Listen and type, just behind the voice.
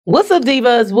What's up,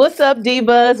 divas? What's up,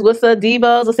 divas? What's up,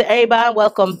 divas? What's up, everybody?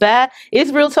 Welcome back.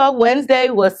 It's Real Talk Wednesday.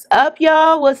 What's up,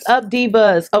 y'all? What's up,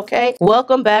 divas? Okay,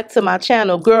 welcome back to my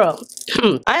channel, girl.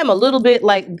 I am a little bit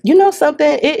like, you know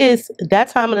something? It is that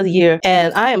time of the year,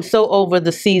 and I am so over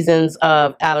the seasons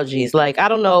of allergies. Like, I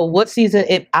don't know what season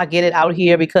I get it out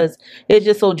here because it's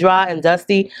just so dry and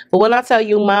dusty. But when I tell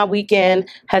you, my weekend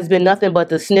has been nothing but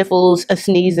the sniffles, a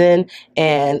sneezing,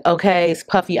 and okay,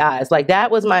 puffy eyes. Like,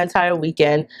 that was my entire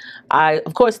weekend. I,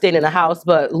 of course, stayed in the house,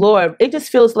 but Lord, it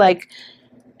just feels like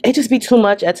it just be too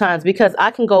much at times because I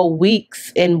can go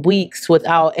weeks and weeks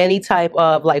without any type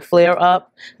of like flare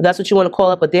up. That's what you want to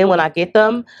call it. But then when I get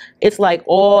them, it's like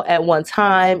all at one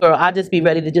time, or I just be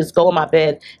ready to just go in my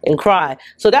bed and cry.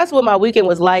 So that's what my weekend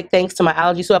was like, thanks to my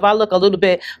allergy. So if I look a little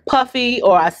bit puffy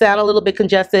or I sound a little bit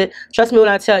congested, trust me when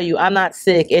I tell you, I'm not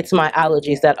sick. It's my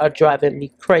allergies that are driving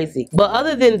me crazy. But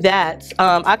other than that,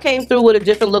 I came through with a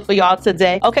different look for y'all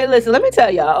today. Okay, listen, let me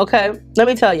tell y'all, okay? Let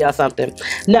me tell y'all something.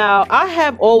 Now, I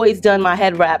have always done my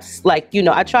head wraps, like, you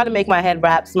know, I try to make my head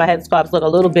wraps, my head scarves look a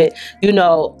little bit, you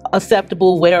know,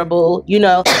 acceptable, wearable, you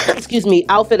know, excuse me,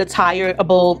 outfit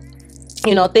attireable,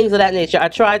 you know, things of that nature. I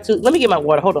try to, let me get my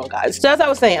water, hold on guys. So as I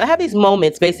was saying, I have these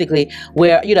moments basically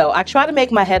where, you know, I try to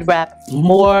make my head wrap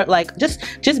more like, just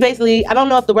basically, I don't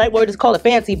know if the right word is call it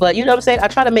fancy, but you know what I'm saying? I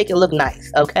try to make it look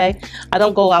nice, okay? I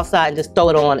don't go outside and just throw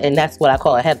it on and that's what I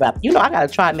call a head wrap. You know, I gotta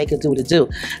try and make it do what it do.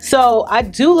 So I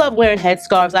do love wearing head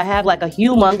scarves. I have like a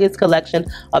humongous collection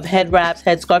of head wraps,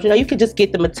 head scarves. You know, you can just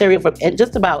get the material from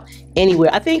just about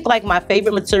anywhere. I think like my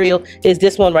favorite material is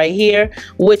this one right here,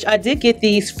 which I did get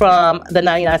these from the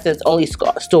 99-cents only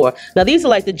store. Now these are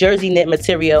like the jersey knit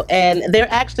material and they're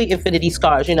actually infinity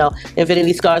scarves, you know,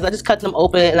 infinity scarves. I just cut them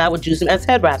open and I would use them as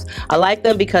head wraps. I like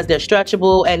them because they're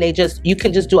stretchable and they just, you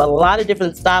can just do a lot of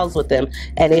different styles with them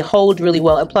and they hold really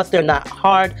well, and plus they're not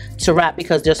hard to wrap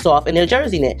because they're soft and they're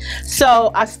jersey knit.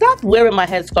 So I stopped wearing my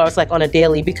head scarves like on a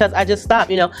daily because I just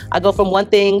stopped, you know, I go from one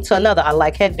thing to another. I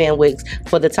like headband wigs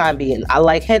for the time being. I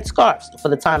like head scarves for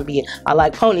the time being. I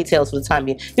like ponytails for the time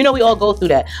being. You know, we all go through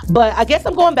that. But I guess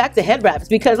I'm going back to head wraps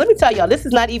because let me tell y'all, this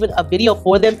is not even a video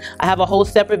for them. I have a whole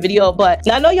separate video, but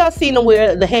now I know y'all seen them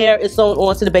where the hair is sewn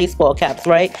onto the baseball caps,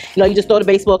 right? You know, you just throw the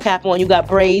baseball cap on, you got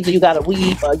braids or you got a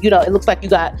weave, or you know, it looks like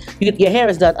your hair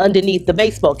is done underneath the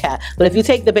baseball cap. But if you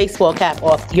take the baseball cap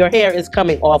off, your hair is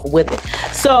coming off with it.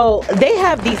 So they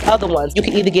have these other ones. You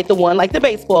can either get the one like the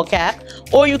baseball cap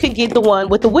or you can get the one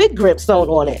with the wig grip sewn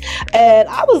on it. And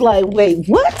I was like, wait,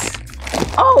 what?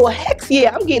 Oh, heck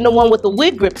yeah, I'm getting the one with the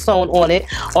wig grip sewn on it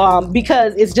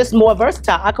because it's just more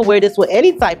versatile. I could wear this with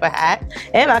any type of hat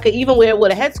and I could even wear it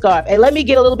with a headscarf. And let me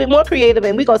get a little bit more creative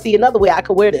and we're going to see another way I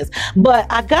could wear this. But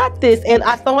I got this and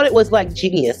I thought it was like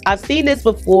genius. I've seen this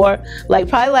before, like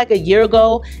probably like a year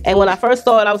ago. And when I first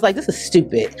saw it, I was like, this is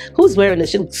stupid. Who's wearing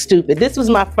this? It looks stupid. This was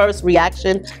my first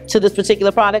reaction to this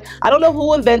particular product. I don't know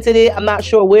who invented it. I'm not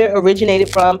sure where it originated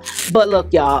from. But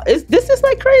look, y'all, this is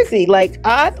like crazy. Like,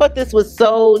 I thought this was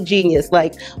so genius.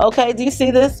 Like, okay, do you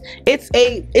see this?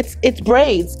 It's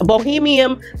braids,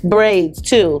 bohemian braids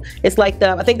too. It's like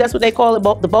I think that's what they call it,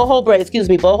 the boho braids, excuse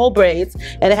me, boho braids,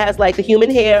 and it has like the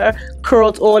human hair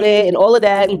curled on it and all of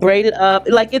that and braided up.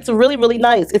 Like, it's really, really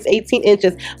nice. It's 18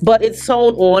 inches, but it's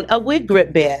sewn on a wig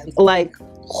grip band. Like,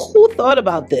 who thought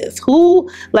about this?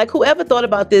 Whoever thought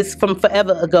about this from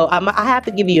forever ago, I have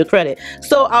to give you your credit.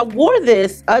 So I wore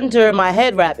this under my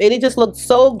head wrap and it just looked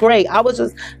so great. I was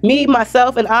just, me,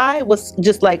 myself, and I was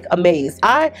just like amazed.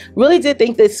 I really did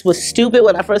think this was stupid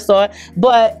when I first saw it.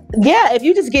 But yeah, if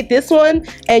you just get this one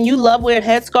and you love wearing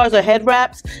head scarves or head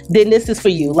wraps, then this is for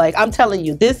you. Like, I'm telling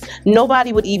you, this,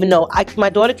 nobody would even know. My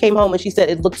daughter came home and she said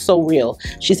it looked so real.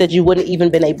 She said you wouldn't even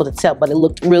been able to tell, but it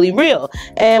looked really real.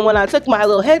 And when I took my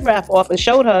little head wrap off and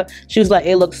showed her, she was like,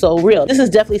 it looks so real. This is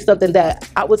definitely something that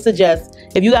I would suggest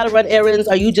if you got to run errands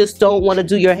or you just don't want to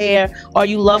do your hair or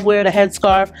you love wearing a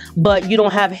headscarf but you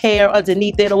don't have hair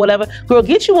underneath it or whatever. Girl,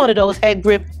 get you one of those head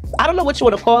grip, I don't know what you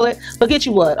want to call it, but get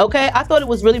you one, okay? I thought it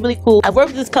was really, really cool. I've worked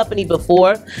with this company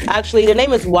before. Actually, their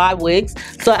name is Y Wigs.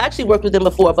 So I actually worked with them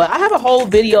before, but I have a whole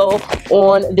video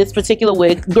on this particular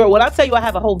wig. Girl, when I tell you I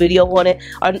have a whole video on it,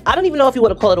 I don't even know if you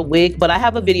want to call it a wig, but I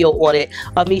have a video on it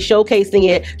of me showcasing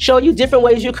it, showing you different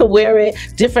ways you could wear it,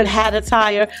 different hat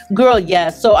attire. Girl,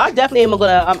 yes. So I definitely am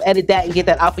gonna edit that and get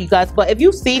that out for you guys. But if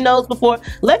you've seen those before,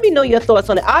 let me know your thoughts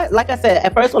on it. Like I said,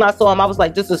 at first when I saw them, I was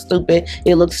like, this is stupid.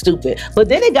 It looks stupid. But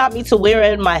then it got got me to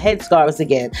wearing my headscarves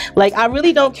again. Like, I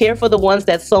really don't care for the ones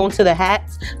that's sewn to the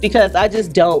hats, because I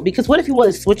just don't. Because what if you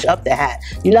want to switch up the hat?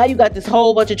 Now you got this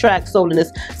whole bunch of tracks sewn in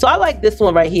this. So I like this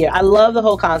one right here. I love the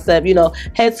whole concept, you know,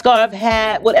 headscarf,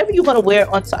 hat, whatever you're gonna wear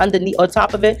on underneath or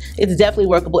top of it, it's definitely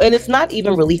workable, and it's not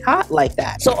even really hot like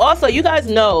that. So also, you guys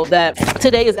know that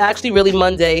today is actually really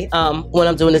Monday when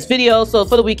I'm doing this video. So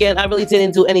for the weekend, I really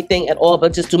didn't do anything at all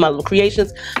but just do my little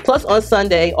creations. Plus on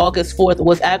Sunday, August 4th,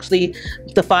 was actually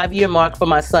the 5-year mark for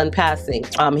my son passing.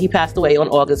 He passed away on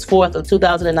August 4th of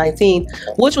 2019,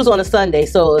 which was on a Sunday.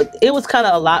 So it was kind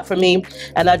of a lot for me,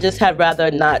 and I just had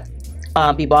rather not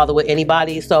be bothered with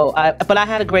anybody. So but I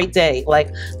had a great day, like,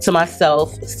 to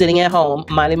myself, sitting at home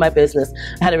minding my business.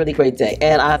 I had a really great day,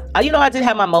 and I you know, I did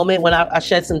have my moment when I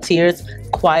shed some tears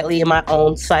quietly in my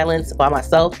own silence by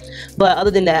myself. But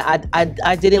other than that,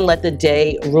 I didn't let the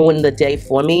day ruin the day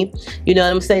for me. You know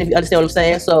what I'm saying? If you understand what I'm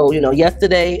saying. So, you know,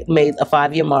 yesterday made a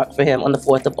 5-year mark for him on the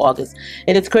 4th of August,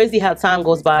 and it's crazy how time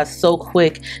goes by so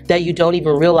quick that you don't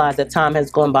even realize that time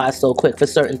has gone by so quick for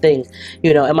certain things.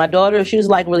 You know, and my daughter, she was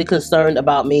like really concerned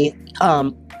about me,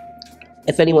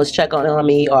 if anyone's checking on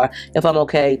me or if I'm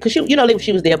okay, because you know,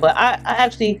 she was there. But I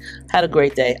actually had a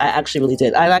great day. I actually really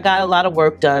did, and I got a lot of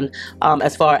work done,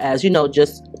 as far as, you know,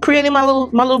 just creating my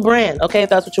little brand, okay, if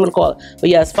that's what you want to call it. But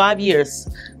yes, 5 years.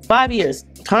 5 years.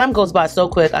 Time goes by so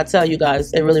quick, I tell you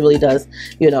guys, it really does.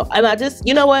 You know, and I just,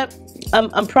 you know what,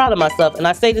 I'm proud of myself, and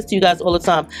I say this to you guys all the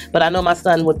time, but I know my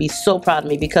son would be so proud of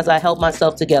me because I held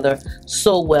myself together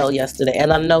so well yesterday,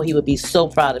 and I know he would be so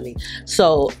proud of me.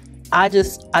 So I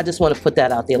just want to put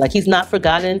that out there. Like, he's not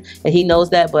forgotten, and he knows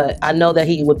that, but I know that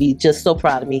he would be just so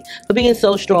proud of me for being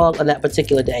so strong on that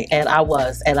particular day, and I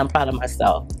was, and I'm proud of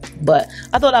myself. But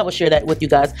I thought I would share that with you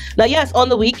guys. Now, yes, on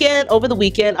the weekend, over the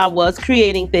weekend, I was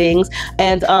creating things,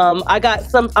 and I got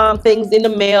some things in the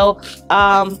mail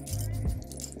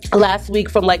last week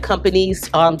from like companies,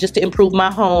 just to improve my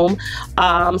home.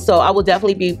 So I will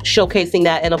definitely be showcasing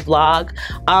that in a vlog.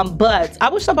 But I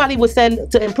wish somebody would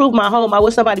to improve my home, I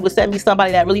wish somebody would send me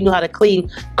somebody that really knew how to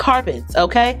clean carpets,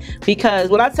 okay? Because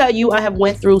when I tell you, I have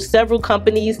went through several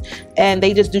companies and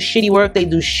they just do shitty work. They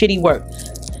do shitty work.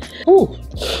 Ooh.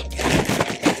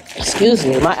 Excuse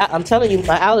me, I'm telling you,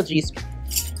 my allergies.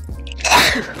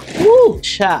 Woo,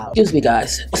 child. Excuse me,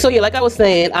 guys. So yeah, like I was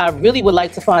saying, I really would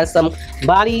like to find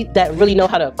somebody that really know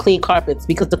how to clean carpets,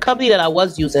 because the company that I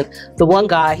was using, the one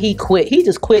guy, he quit. He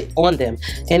just quit on them,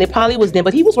 and it probably was them,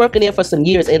 but he was working there for some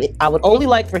years, and I would only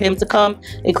like for him to come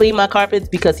and clean my carpets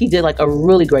because he did like a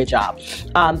really great job.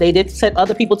 They did send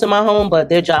other people to my home, but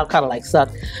their job kind of like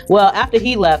sucked. Well, after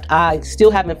he left, I still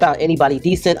haven't found anybody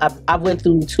decent. I went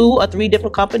through 2 or 3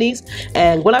 different companies,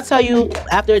 and when I tell you,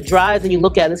 after it dries and you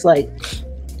look at it, it's like,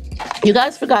 you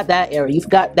guys forgot that area. You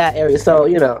forgot that area. So,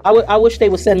 you know, I wish they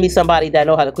would send me somebody that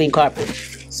know how to clean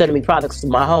carpets, sending me products to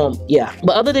my home. Yeah.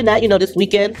 But other than that, you know, this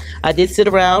weekend I did sit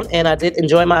around and I did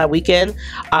enjoy my weekend.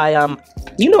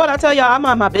 You know what I tell y'all, I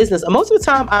mind my business. Most of the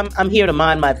time I'm here to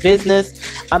mind my business.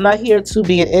 I'm not here to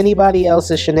be in anybody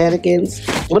else's shenanigans.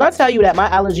 When I tell you that my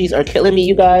allergies are killing me,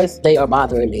 you guys, they are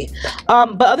bothering me.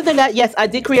 But other than that, yes, I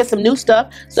did create some new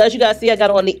stuff. So as you guys see, I got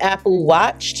on the Apple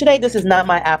Watch today. This is not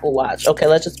my Apple Watch. Okay,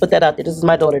 let's just put that out there. This is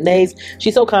my daughter Nays.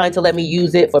 She's so kind to let me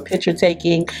use it for picture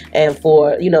taking and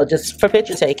for, you know, just for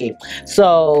picture taking.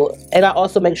 So, and I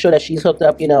also make sure that she's hooked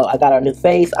up. You know, I got her new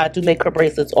face. I do make her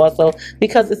bracelets also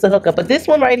because it's a hookup. But this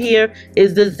one right here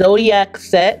is the Zodiac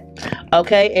set.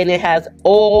 Okay, and it has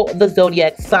all the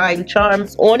Zodiac sign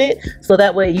charms on it, so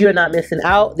that way you're not missing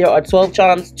out. There are 12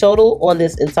 charms total on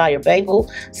this entire bangle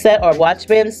set or watch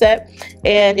band set,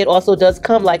 and it also does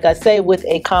come, like I say, with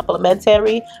a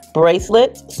complimentary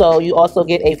bracelet. So you also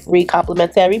get a free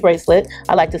complimentary bracelet.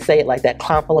 I like to say it like that,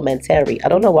 complimentary. I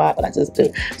don't know why, but I just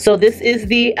do. So this is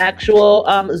the actual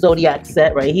Zodiac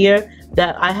set right here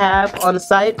that I have on the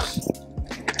site.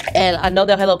 And I know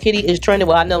that Hello Kitty is trending.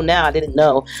 Well, I know now, I didn't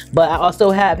know, but I also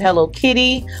have Hello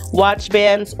Kitty watch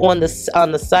bands on the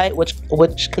site,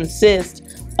 which consist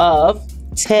of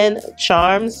 10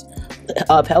 charms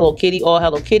of Hello Kitty, all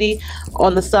Hello Kitty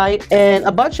on the site, and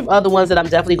a bunch of other ones that I'm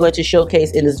definitely going to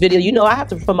showcase in this video. You know, I have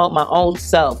to promote my own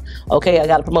self. Okay, I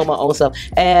got to promote my own self.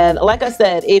 And like I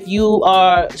said, if you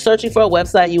are searching for a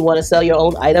website, you want to sell your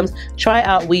own items, try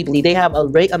out Weebly. They have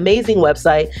a amazing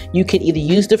website. You can either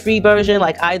use the free version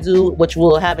like I do, which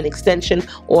will have an extension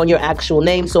on your actual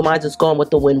name. So mine's just going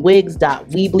with the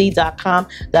winwigs.weebly.com.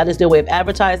 That is their way of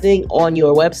advertising on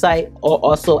your website or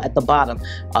also at the bottom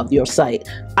of your site.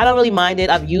 I don't really really mind it.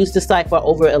 I've used the site for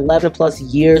over 11 plus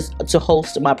years to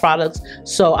host my products,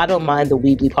 so I don't mind the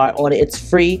Weebly part on it. It's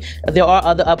free. There are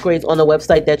other upgrades on the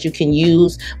website that you can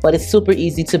use, but it's super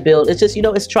easy to build. It's just, you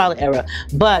know, it's trial and error.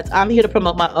 But I'm here to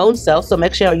promote my own self, so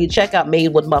make sure you check out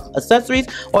Made with Muff Accessories,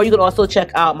 or you can also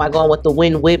check out my Going with the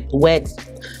Wind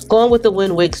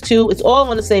wigs too. It's all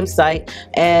on the same site,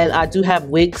 and I do have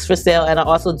wigs for sale, and I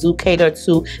also do cater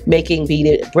to making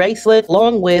beaded bracelets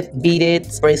along with beaded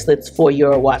bracelets for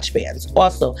your watch bands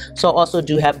also. So I also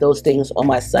do have those things on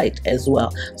my site as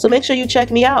well. So make sure you check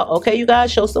me out, okay, you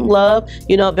guys? Show some love.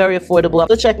 You know, very affordable,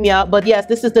 so check me out. But yes,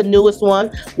 this is the newest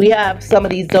one. We have some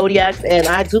of these zodiacs, and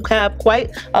I do have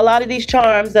quite a lot of these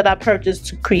charms that I purchased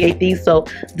to create these. So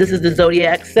this is the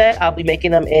zodiac set. I'll be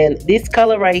making them in this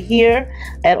color right here,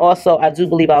 and also I do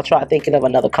believe I'll try thinking of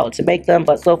another color to make them,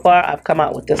 but so far I've come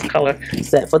out with this color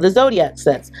set for the zodiac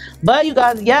sets. But you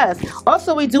guys, yes,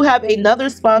 also we do have another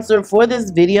sponsor for this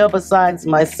video besides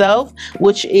myself,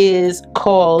 which is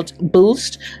called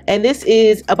Boost, and this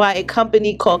is by a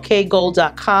company called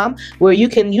KIEGEL.com, where you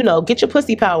can, you know, get your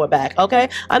pussy power back. Okay,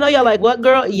 I know y'all like, what,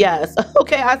 girl? Yes.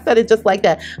 Okay, I said it just like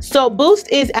that. So Boost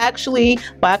is actually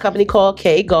by a company called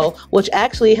KIEGEL, which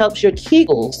actually helps your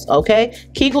Kegels. Okay,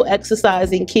 Kegel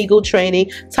exercising, Kegel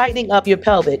training, tightening up your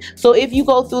pelvic. So if you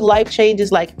go through life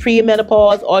changes like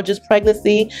pre-menopause or just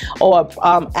pregnancy or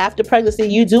after pregnancy,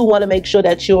 you do want to make sure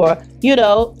that your, you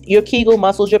know, your Kegel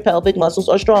muscles, your pelvic muscles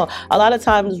are strong. A lot of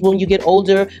times when you get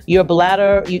older, your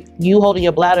bladder, you holding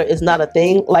your bladder is not a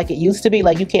thing like it used to be.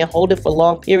 Like, you can't hold it for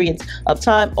long periods of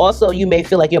time. Also, you may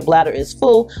feel like your bladder is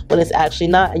full when it's actually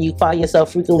not, and you find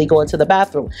yourself frequently going to the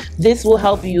bathroom. This will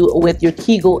help you with your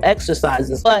Kegel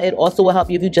exercises, but it also will help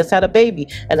you if you just had a baby,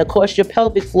 and of course your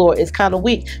pelvic floor is kind of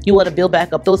weak. You want to build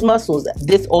back up those muscles.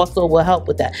 This also will help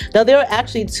with that. Now, there are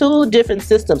actually two different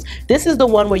systems. This is the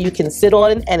one where you can sit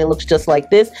on it, and it looks just like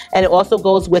this, and it also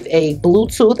goes with a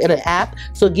Bluetooth and an app,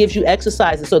 so it gives you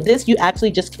exercises. So this, you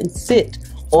actually just can sit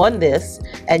on this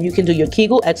and you can do your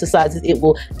Kegel exercises. It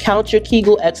will count your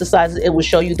Kegel exercises. It will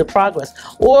show you the progress.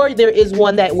 Or there is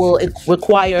one that will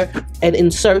require an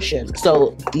insertion.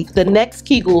 So the next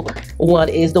Kegel one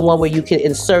is the one where you can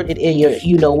insert it in your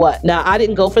you know what. Now, I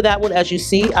didn't go for that one. As you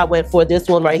see, I went for this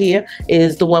one right here.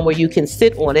 Is the one where you can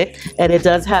sit on it, and it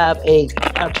does have a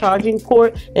charging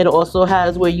port, and it also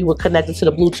has where you will connect it to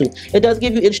the Bluetooth. It does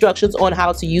give you instructions on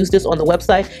how to use this on the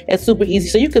website. It's super easy.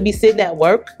 So you could be sitting at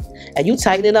work and you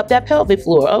tightening up that pelvic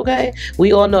floor. Okay,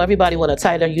 we all know everybody want to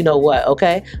tighten, you know what,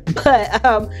 okay, but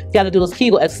got to do those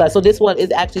Kegel exercises. So this one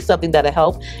is actually something that'll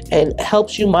help and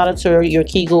helps you monitor your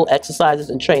Kegel exercises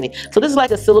and training. So this is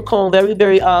like a silicone, very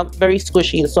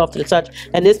squishy and soft to the touch,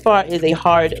 and this part is a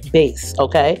hard base.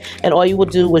 Okay, and all you would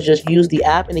do was just use the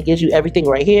app, and it gives you everything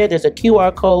right here. There's a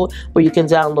QR code where you can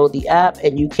download the app,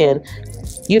 and you can,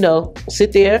 you know,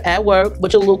 sit there at work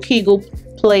with your little Kegel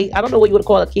plate. I don't know what you would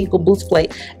call a Kegel boost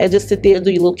plate, and just sit there and do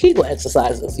your little Kegel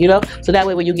exercises, you know, so that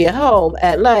way when you get home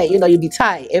at night, you know, you'll be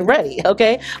tight and ready.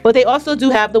 Okay, but they also do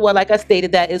have the one, like I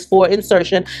stated, that is for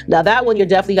insertion. Now that one, you're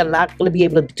definitely not going to be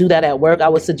able to do that at work. I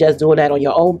would suggest doing that on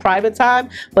your own private time,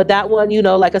 but that one, you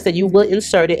know, like I said, you will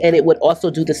insert it, and it would also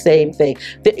do the same thing.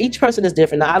 Each person is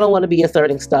different. Now, I don't want to be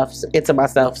inserting stuff into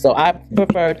myself, so I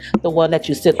preferred the one that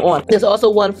you sit on. There's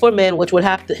also one for men, which would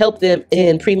have to help them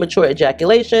in premature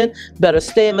ejaculation, better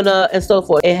stamina, and so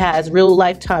forth. It has real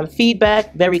lifetime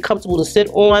feedback, very comfortable to sit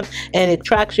on, and it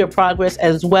tracks your progress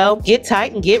as well. Get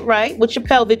tight and get right with your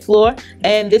pelvic floor,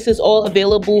 and this is all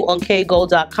available on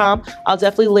KIEGEL.com. I'll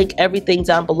definitely link everything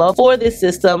down below for this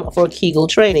system for Kegel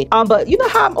training. But you know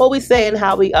how I'm always saying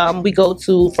how we go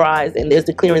to Fry's, and there's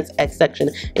the clearance section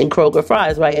in Kroger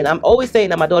Fry's, right? And I'm always saying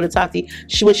that my daughter Tati,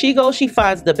 when she goes, she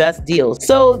finds the best deals.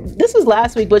 So this was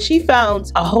last week, but she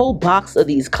found a whole box of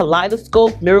these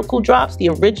Kaleidoscope Miracle Drops, the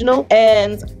original,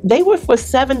 and they were for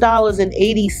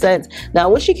 $7.80. Now,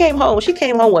 when she came home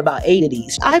with about 8 of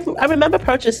these. I remember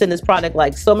purchasing this product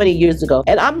like so many years ago,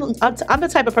 and I'm the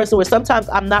type of person where sometimes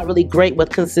I'm not really great with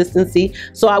consistency,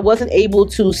 so I wasn't able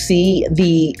to see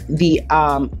the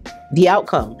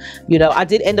outcome. You know, I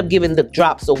did end up giving the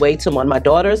drops away to one of my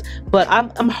daughters, but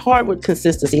I'm hard with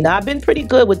consistency. Now, I've been pretty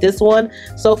good with this one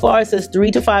so far. It says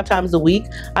 3 to 5 times a week.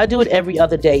 I do it every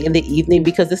other day in the evening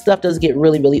because this stuff does get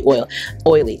really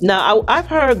oily. Now, I've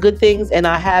heard good things and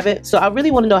I haven't, so I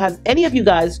really want to know, has any of you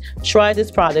guys tried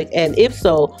this product, and if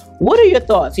so, What are your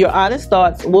thoughts, your honest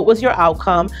thoughts? What was your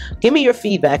outcome? Give me your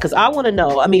feedback, because I want to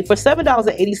know. I mean, for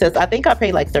 $7.80, I think I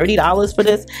paid like $30 for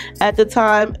this at the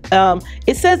time.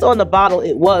 It says on the bottle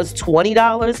it was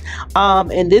 $20,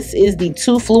 and this is the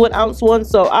 2 fluid ounce one.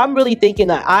 So I'm really thinking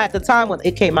that at the time when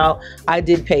it came out, I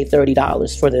did pay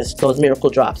 $30 for those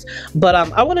Miracle Drops. But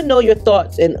I want to know your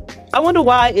thoughts, and I wonder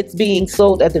why it's being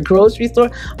sold at the grocery store.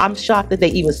 I'm shocked that they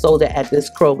even sold it at this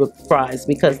Kroger price,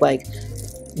 because like,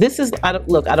 this is, I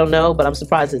don't know, but I'm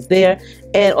surprised it's there.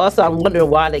 And also I'm wondering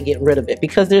why they get rid of it,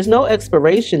 because there's no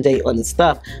expiration date on the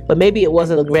stuff, but maybe it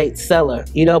wasn't a great seller,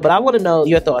 you know. But I want to know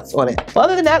your thoughts on it. But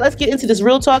other than that, let's get into this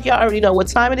real talk. Y'all already know what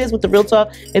time it is with the real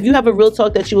talk. If you have a real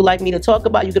talk that you would like me to talk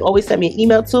about, you can always send me an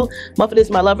email to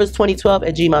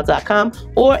muffinismylovers2012@gmail.com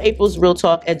or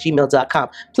aprilsrealtalk@gmail.com.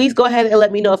 Please go ahead and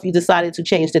let me know if you decided to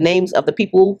change the names of the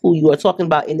people who you are talking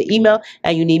about in the email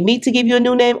and you need me to give you a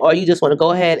new name, or you just want to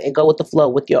go ahead and go with the flow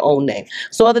with your own name.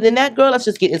 So other than that, girl, let's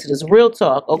just get into this real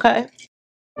talk, okay?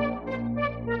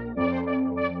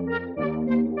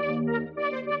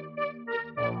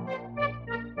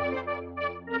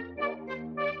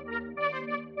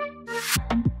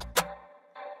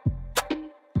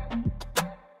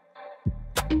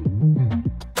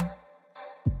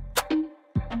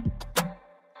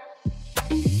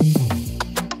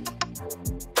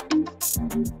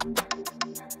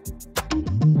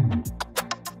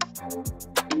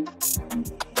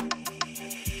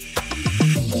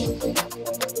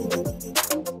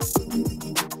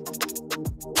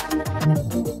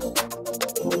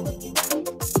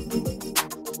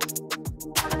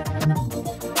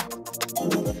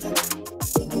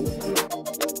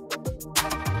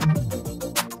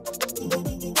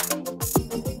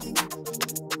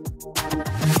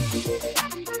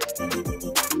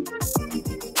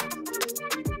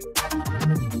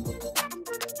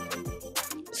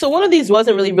 So one of these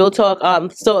wasn't really real talk.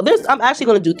 So I'm actually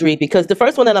going to do 3, because the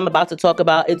first one that I'm about to talk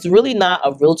about, it's really not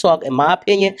a real talk in my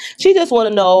opinion. She just want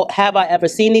to know, have I ever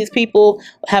seen these people?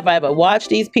 Have I ever watched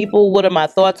these people? What are my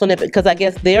thoughts on it? Because I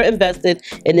guess they're invested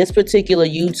in this particular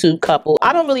YouTube couple.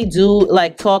 I don't really do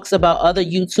like talks about other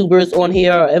YouTubers on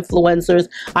here or influencers.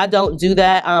 I don't do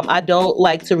that. I don't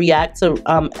like to react to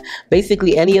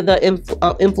basically any of the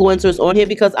influencers on here,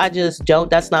 because I just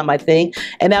don't. That's not my thing.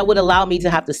 And that would allow me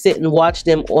to have to sit and watch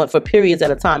them for periods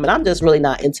at a time, and I'm just really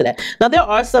not into that. Now, there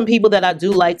are some people that I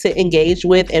do like to engage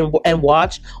with and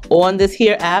watch on this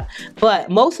here app, but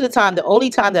most of the time, the only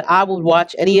time that I would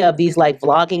watch any of these like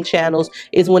vlogging channels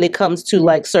is when it comes to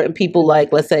like certain people,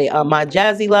 like let's say My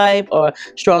Jazzy Life or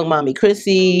Strong Mommy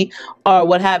Chrissy or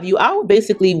what have you. I would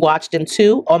basically watch them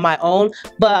too on my own,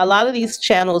 but a lot of these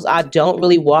channels I don't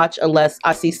really watch unless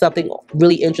I see something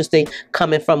really interesting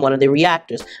coming from one of the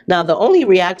reactors. Now, the only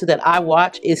reactor that I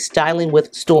watch is Styling with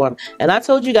Storm, and I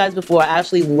told you guys before, I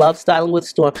actually love Styling with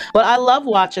Storm, but I love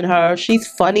watching her. She's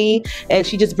funny and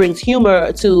she just brings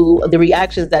humor to the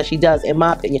reactions that she does, in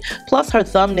my opinion. Plus her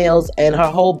thumbnails and her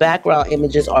whole background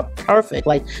images are perfect,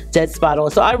 like dead spot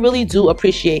on. So I really do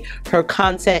appreciate her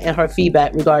content and her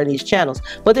feedback regarding these channels.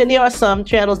 But then there are some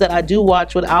channels that I do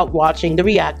watch without watching the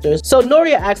reactors. So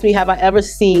Noria asked me, have I ever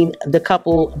seen the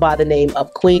couple by the name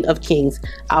of Queen of Kings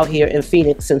out here in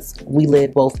Phoenix, since we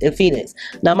live both in Phoenix.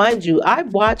 Now, mind you, I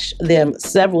watched them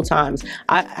several times.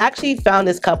 I actually found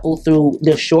this couple through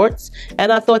their shorts,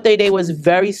 and I thought they was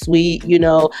very sweet. You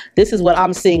know, this is what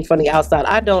I'm seeing from the outside.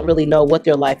 I don't really know what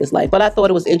their life is like, but I thought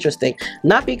it was interesting.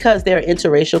 Not because they're an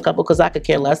interracial couple, because I could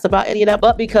care less about any of that,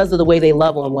 but because of the way they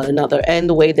love on one another and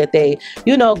the way that they,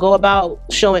 you know, go about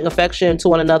showing affection to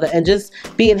one another and just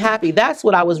being happy. That's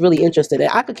what I was really interested in.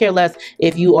 I could care less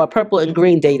if you are purple and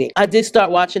green dating. I did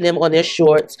start watching them on their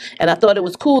shorts, and I thought it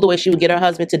was cool the way she would get her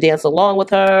husband to dance along with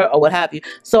her or what have you.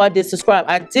 So I did subscribe.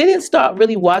 I didn't start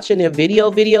really watching their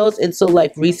videos until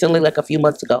like recently, like a few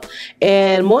months ago.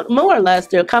 And more or less,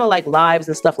 they're kind of like lives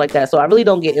and stuff like that. So I really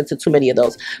don't get into too many of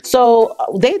those. So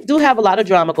they do have a lot of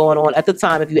drama going on at the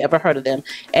time, if you ever heard of them.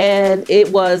 And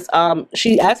it was,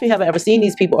 she asked me, have I ever seen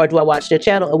these people or do I watch their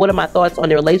channel? And what are my thoughts on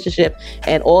their relationship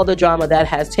and all the drama that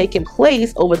has taken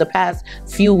place over the past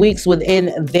few weeks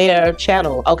within their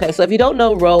channel. Okay, so if you don't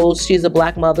know Rose, she's a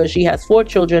black mother. She has 4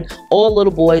 children, all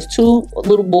little boys, 2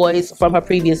 little boys from her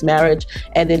previous marriage,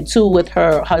 and then 2 with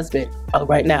her husband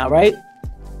right now, right?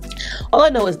 All I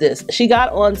know is this: she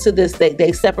got onto this.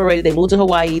 They separated. They moved to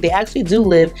Hawaii. They actually do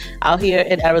live out here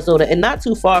in Arizona, and not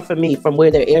too far from me, from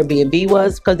where their Airbnb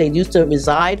was, because they used to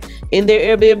reside in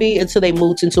their Airbnb until they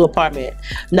moved into an apartment.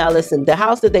 Now listen, the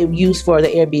house that they use for the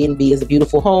Airbnb is a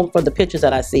beautiful home from the pictures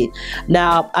that I see.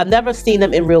 Now I've never seen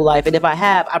them in real life, and if I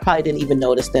have, I probably didn't even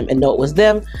notice them and know it was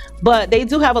them. But they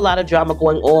do have a lot of drama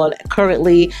going on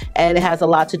currently, and it has a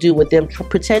lot to do with them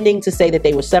pretending to say that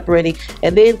they were separating,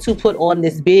 and then to put on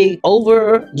this big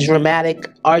over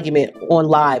dramatic argument on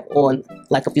live on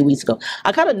like a few weeks ago.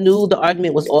 I kind of knew the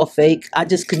argument was all fake.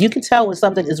 You can tell when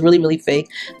something is really, really fake.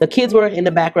 The kids were in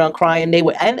the background crying. They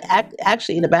were, and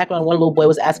actually in the background, one little boy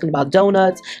was asking about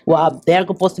donuts while they're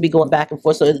supposed to be going back and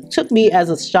forth. So it took me as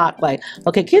a shock, like,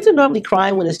 okay, kids are normally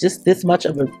crying when it's just this much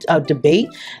of a debate,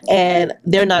 and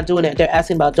they're not doing it. They're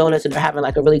asking about donuts and they're having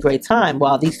like a really great time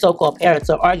while these so-called parents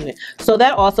are arguing. So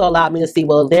that also allowed me to see,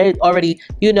 well, they're already,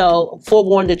 you know,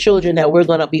 forewarned the children that we're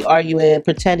going to be arguing,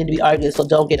 pretending to be arguing, so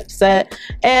don't get upset.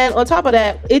 And on top of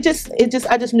that, I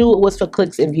just knew it was for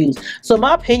clicks and views. So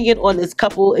my opinion on this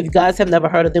couple, if you guys have never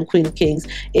heard of them, Queen of Kings,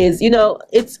 is, you know,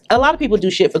 it's a lot of people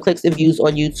do shit for clicks and views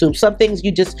on YouTube. Some things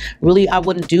you just really, I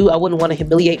wouldn't do. I wouldn't want to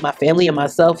humiliate my family and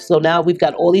myself. So now we've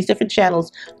got all these different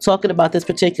channels talking about this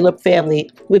particular family.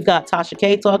 We've got Tasha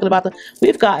K talking about them.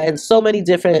 We've gotten so many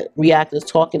different reactors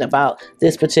talking about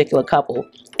this particular couple.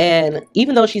 And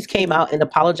even though she's came out and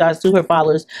apologized to her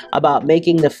followers about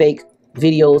making the fake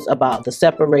videos about the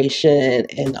separation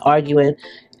and arguing,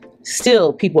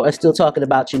 still people are still talking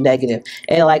about you negative.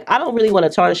 And like, I don't really want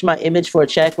to tarnish my image for a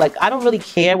check. Like, I don't really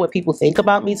care what people think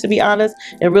about me, to be honest.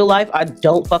 In real life, I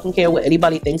don't fucking care what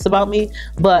anybody thinks about me,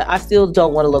 but I still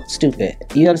don't want to look stupid.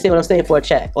 You understand what I'm saying? For a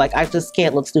check. Like, I just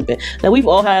can't look stupid. Now, we've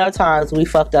all had our times when we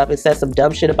fucked up and said some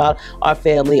dumb shit about our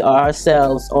family or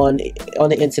ourselves on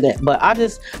the internet, but I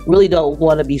just really don't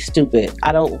want to be stupid.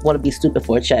 I don't want to be stupid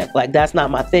for a check. Like, that's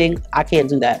not my thing. I can't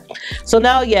do that. So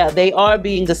now, yeah, they are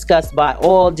being discussed by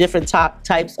all different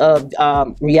types of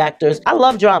reactors. I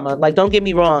love drama. Like, don't get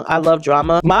me wrong, I love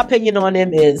drama. My opinion on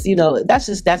them is, you know, that's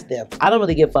them. I don't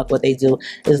really give a fuck what they do.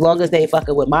 As long as they ain't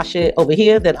fucking with my shit over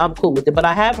here, then I'm cool with it. But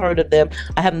I have heard of them.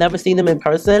 I have never seen them in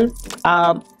person.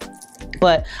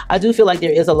 But I do feel like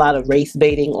there is a lot of race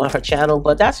baiting on her channel,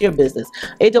 but that's your business.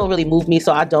 It don't really move me,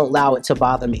 so I don't allow it to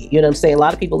bother me. You know what I'm saying? A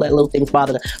lot of people let little things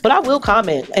bother them, but I will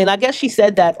comment. And I guess she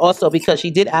said that also because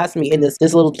she did ask me in this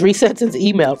little 3-sentence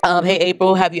email, hey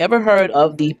April, have you ever heard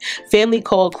of the family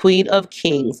called Queen of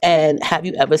Kings? And have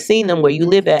you ever seen them where you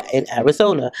live at in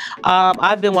Arizona?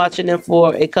 I've been watching them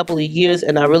for a couple of years,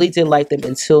 and I really did like them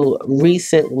until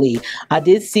recently. I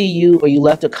did see you, or you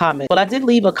left a comment, but I did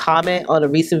leave a comment on a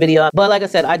recent video. But like I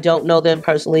said, I don't know them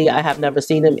personally. I have never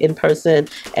seen them in person.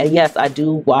 And yes, I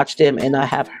do watch them and I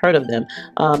have heard of them.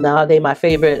 Now, they're my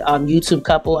favorite YouTube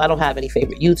couple. I don't have any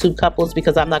favorite YouTube couples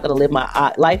because I'm not going to live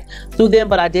my life through them.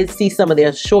 But I did see some of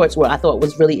their shorts where I thought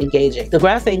was really engaging. The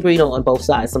grass ain't green on both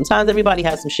sides. Sometimes everybody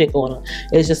has some shit going on.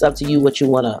 It's just up to you what you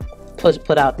want to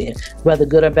put out there, whether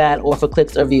good or bad, or for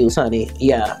clicks or views, honey.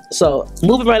 Yeah. So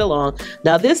moving right along.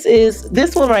 Now this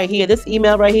one right here, this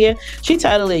email right here, she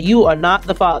titled it, "You Are Not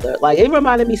the Father." Like, it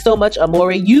reminded me so much of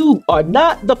Maury. You are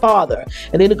not the father.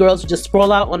 And then the girls would just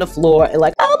sprawl out on the floor and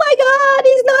like, oh my God,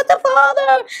 he's not the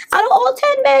father. Out of all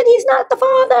 10 men, he's not the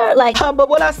father. Like, but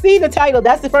when I see the title,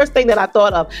 that's the first thing that I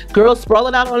thought of. Girls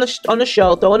sprawling out on the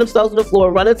show, throwing themselves on the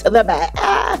floor, running to the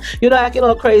back, you know, acting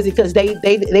all crazy because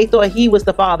they thought he was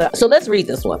the father. So let's read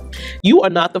this one. "You are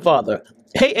not the father.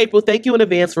 Hey April, thank you in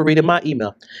advance for reading my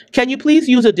email. Can you please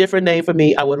use a different name for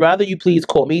me? I would rather you please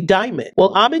call me Diamond.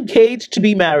 Well, I'm engaged to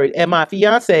be married and my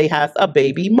fiance has a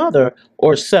baby mother,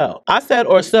 or so." I said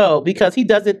or so because he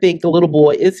doesn't think the little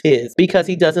boy is his because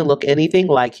he doesn't look anything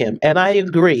like him. And I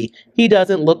agree, he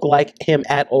doesn't look like him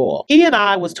at all. He and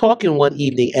I was talking one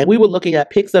evening and we were looking at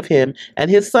pics of him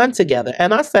and his son together.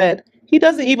 And I said, he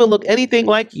doesn't even look anything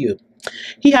like you.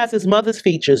 He has his mother's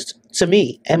features to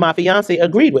me, and my fiance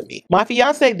agreed with me. My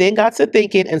fiance then got to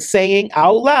thinking and saying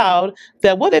out loud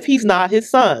that what if he's not his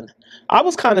son? I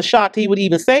was kind of shocked he would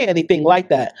even say anything like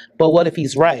that, but what if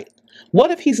he's right? What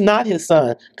if he's not his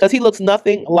son? Because he looks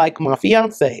nothing like my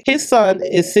fiance. His son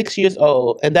is 6 years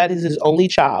old, and that is his only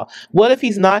child. What if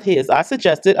he's not his? I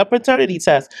suggested a paternity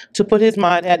test to put his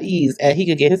mind at ease, and he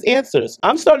could get his answers.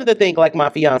 I'm starting to think like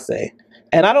my fiance.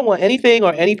 and I don't want anything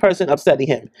or any person upsetting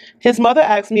him. His mother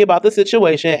asked me about the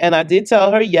situation, and I did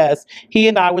tell her yes, he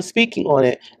and I were speaking on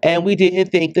it, and we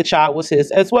didn't think the child was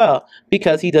his as well,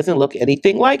 because he doesn't look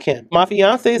anything like him. My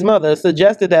fiance's mother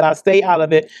suggested that I stay out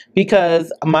of it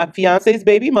because my fiance's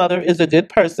baby mother is a good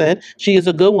person, she is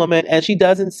a good woman, and she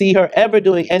doesn't see her ever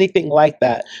doing anything like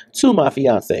that to my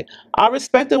fiance. I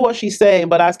respected what she's saying,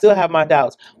 but I still have my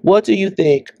doubts. What do you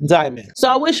think, Diamond? So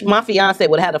I wish my fiance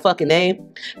would have had a fucking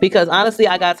name, because honestly,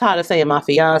 I got tired of saying my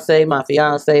fiance, my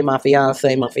fiance, my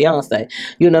fiance, my fiance.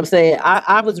 You know what I'm saying?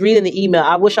 I was reading the email.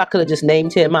 I wish I could have just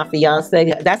named him my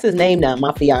fiance. That's his name now,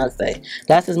 my fiance.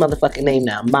 That's his motherfucking name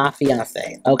now, my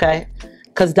fiance. Okay?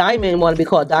 Because Diamond want to be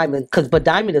called Diamond, but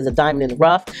Diamond is a diamond in the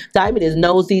rough. Diamond is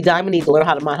nosy. Diamond needs to learn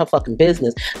how to mind her fucking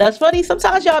business. That's funny.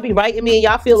 Sometimes y'all be writing me and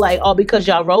y'all feel like, oh, because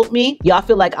y'all wrote me, y'all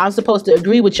feel like I'm supposed to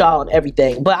agree with y'all on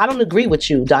everything. But I don't agree with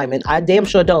you, Diamond. I damn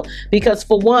sure don't. Because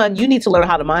for one, you need to learn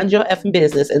how to mind your effing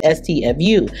business and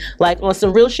STFU. Like on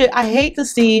some real shit, I hate to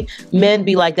see men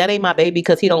be like, that ain't my baby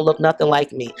because he don't look nothing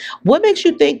like me. What makes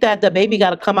you think that the baby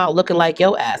got to come out looking like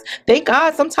your ass? Thank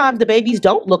God sometimes the babies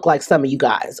don't look like some of you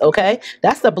guys, okay?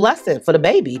 That's the blessing for the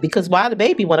baby, because why the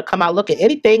baby want to come out looking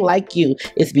anything like you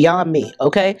is beyond me,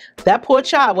 okay? That poor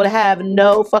child would have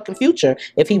no fucking future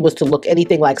if he was to look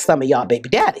anything like some of y'all baby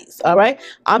daddies, all right?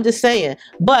 I'm just saying.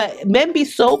 But men be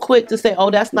so quick to say, oh,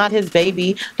 that's not his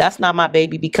baby, that's not my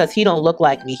baby because he don't look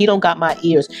like me, he don't got my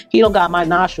ears, he don't got my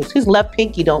nostrils, his left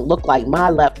pinky don't look like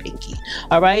my left pinky,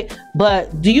 all right?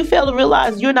 But do you fail to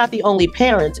realize you're not the only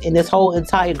parent in this whole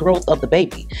entire growth of the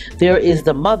baby? There is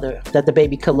the mother that the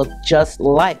baby could look just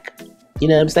like. You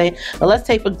know what I'm saying? But let's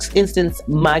take, for instance,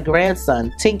 my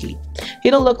grandson, Tinky. He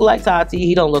don't look like Tati.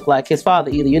 He don't look like his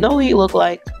father either. You know who he look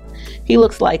like? He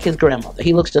looks like his grandmother.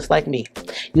 He looks just like me.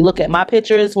 You look at my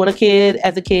pictures as a kid,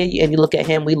 and you look at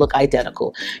him, we look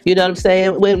identical. You know what I'm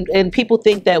saying? And people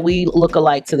think that we look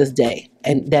alike to this day,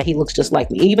 and that he looks just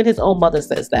like me. Even his own mother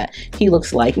says that he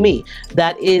looks like me.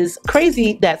 That is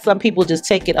crazy that some people just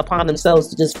take it upon themselves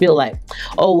to just feel like,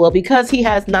 oh, well, because he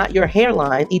has not your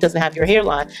hairline, he doesn't have your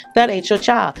hairline, that ain't your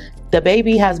child. The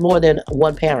baby has more than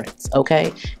one parent,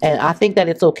 okay? And I think that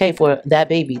it's okay for that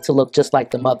baby to look just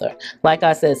like the mother. Like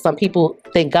I said, some people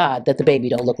thank God that the baby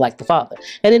don't look like the father.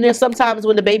 And then there's sometimes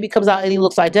when the baby comes out and he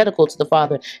looks identical to the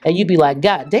father, and you be like,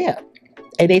 God damn.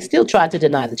 And they still tried to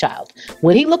deny the child.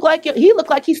 When he looked like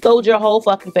he stole your whole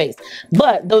fucking face.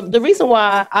 But the reason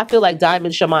why I feel like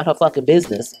Diamond should mind her fucking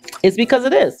business is because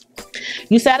of this.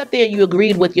 You sat up there and you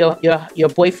agreed with your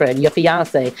boyfriend, your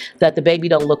fiance, that the baby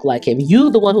don't look like him. You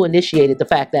the one who initiated the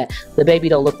fact that the baby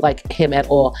don't look like him at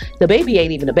all. The baby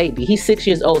ain't even a baby. He's 6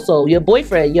 years old. So your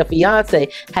boyfriend, your fiance,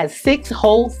 has 6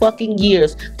 whole fucking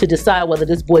years to decide whether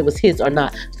this boy was his or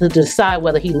not, to decide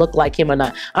whether he looked like him or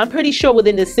not. I'm pretty sure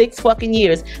within the 6 fucking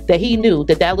years that he knew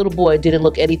that that little boy didn't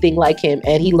look anything like him,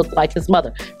 and he looked like his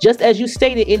mother. Just as you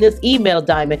stated in this email,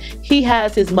 Diamond, he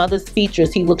has his mother's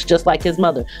features. He looks just like his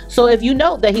mother. So if you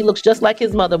know that he looks just like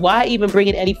his mother, why even bring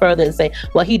it any further and say,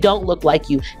 well, he don't look like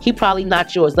you, he probably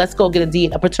not yours, let's go get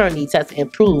a paternity test and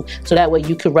prove, so that way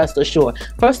you can rest assured.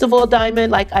 First of all,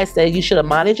 Diamond, like I said, you should have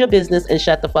minded your business and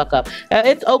shut the fuck up.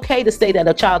 It's okay to say that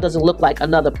a child doesn't look like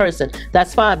another person.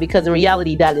 That's fine, because in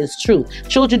reality that is true.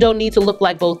 Children don't need to look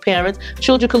like both parents.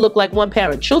 Children could look like one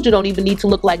parent. Children don't even need to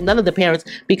look like none of the parents,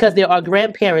 because there are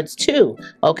grandparents too,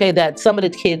 okay, that some of the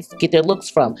kids get their looks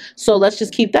from. So let's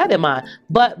just keep that in mind.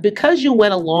 But because you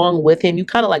went along with him, you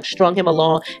kind of like strung him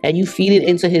along, and you feed it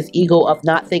into his ego of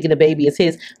not thinking the baby is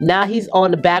his. Now he's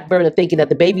on the back burner thinking that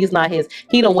the baby is not his.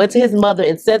 He done went to his mother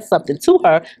and said something to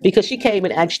her because she came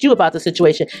and asked you about the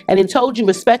situation, and then told you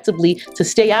respectably to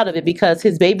stay out of it, because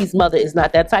his baby's mother is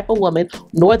not that type of woman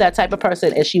nor that type of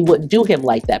person, and she wouldn't do him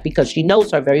like that because she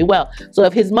knows her very well. So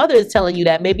if his mother is telling you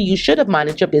that, maybe you should have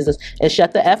minded your business and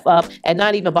shut the F up and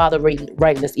not even bother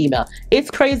writing this email. It's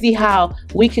crazy how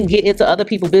we can get into other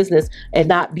people's business and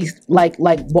not be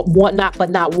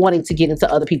not wanting to get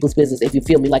into other people's business, if you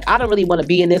feel me. Like, I don't really want to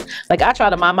be in this. Like, I try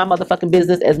to mind my motherfucking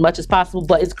business as much as possible,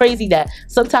 but it's crazy that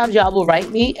sometimes y'all will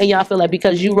write me and y'all feel like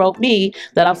because you wrote me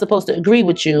that I'm supposed to agree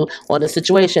with you on the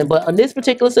situation. But on this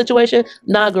particular situation,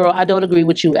 nah, girl, I don't agree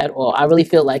with you at all. I really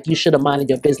feel like you should have minded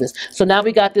your business. So now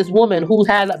we got this woman who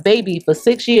had a baby for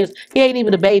 6 years. He ain't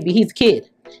even a baby, he's a kid.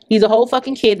 He's a whole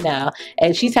fucking kid now,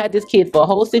 and she's had this kid for a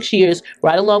whole 6 years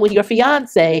right along with your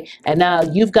fiance, and now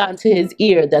you've gotten to his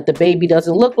ear that the baby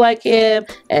doesn't look like him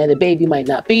and the baby might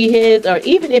not be his. Or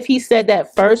even if he said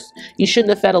that first, you shouldn't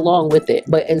have fed along with it,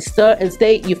 but instead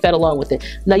you fed along with it.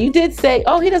 Now you did say,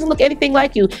 oh, he doesn't look anything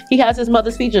like you, he has his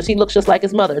mother's features, he looks just like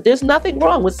his mother. There's nothing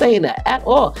wrong with saying that at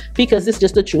all, because it's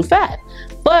just a true fact.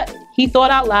 But He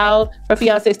thought out loud. Her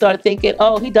fiance started thinking,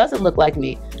 oh, he doesn't look like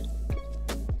me.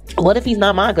 What if he's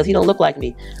not mine because he don't look like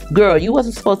me? Girl, you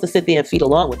wasn't supposed to sit there and feed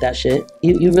along with that shit.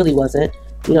 You really wasn't.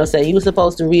 You know what I'm saying? You were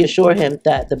supposed to reassure him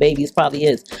that the baby's probably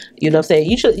his. You know what I'm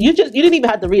saying? You didn't even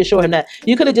have to reassure him that.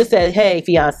 You could have just said, hey,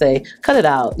 fiance, cut it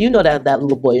out. You know that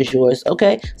little boy is yours,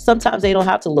 okay? Sometimes they don't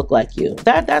have to look like you.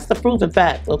 That's the proven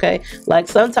fact, okay? Like,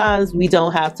 sometimes we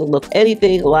don't have to look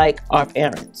anything like our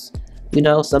parents. You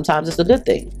know, sometimes it's a good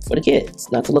thing for the kids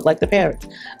not to look like the parents.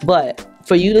 But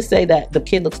for you to say that the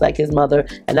kid looks like his mother,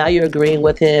 and now you're agreeing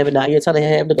with him, and now you're telling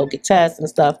him to go get tests and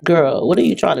stuff, girl, what are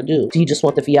you trying to do? Do you just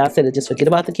want the fiance to just forget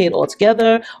about the kid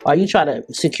altogether? Or are you trying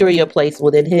to secure your place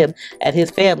within him and his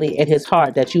family and his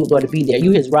heart that you were going to be there?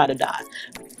 You his ride or die.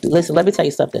 Listen, let me tell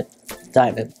you something,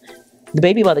 Diamond. The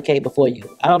baby mother came before you.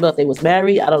 I don't know if they was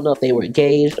married. I don't know if they were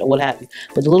engaged or what have you.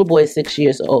 But the little boy is 6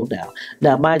 years old now.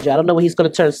 Now, mind you, I don't know when he's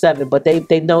going to turn 7, but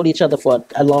they've known each other for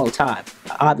a long time,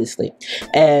 obviously.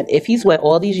 And if he's went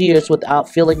all these years without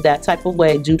feeling that type of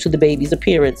way due to the baby's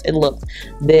appearance and look,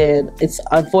 then it's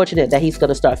unfortunate that he's going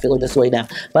to start feeling this way now.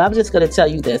 But I'm just going to tell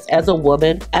you this. As a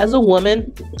woman,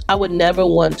 I would never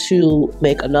want to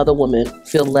make another woman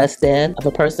feel less than of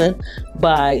a person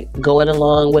by going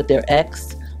along with their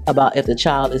ex about if the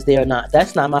child is there or not.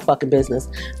 That's not my fucking business,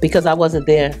 because I wasn't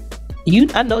there.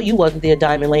 I know you wasn't there,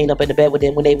 Diamond, laying up in the bed with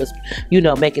them when they was, you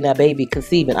know, making that baby,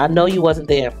 conceiving. I know you wasn't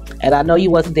there, and I know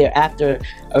you wasn't there after,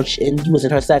 and you was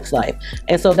in her sex life.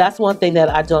 And so that's one thing that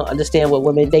I don't understand with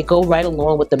women. They go right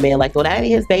along with the man, like, well, that ain't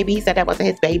his baby. He said that wasn't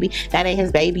his baby. That ain't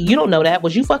his baby. You don't know that.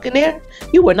 Was you fucking there?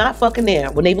 You were not fucking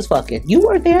there when they was fucking. You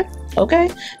weren't there,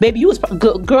 okay? Baby, you was,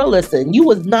 girl, listen, you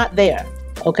was not there,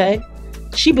 okay?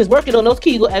 She was working on those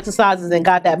KIEGEL exercises and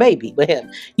got that baby with him.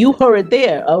 You weren't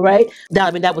there, all right? Now,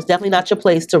 I mean, that was definitely not your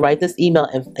place to write this email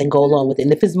and go along with it.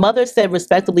 And if his mother said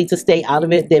respectfully to stay out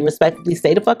of it, then respectfully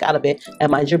stay the fuck out of it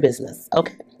and mind your business,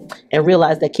 okay? And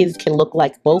realize that kids can look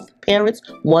like both parents,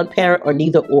 one parent, or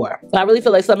neither or. But I really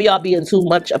feel like some of y'all be in too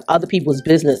much of other people's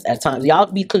business at times.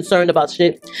 Y'all be concerned about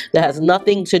shit that has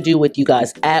nothing to do with you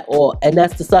guys at all. And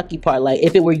that's the sucky part. Like,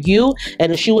 if it were you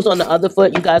and the shoe was on the other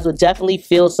foot, you guys would definitely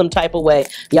feel some type of way.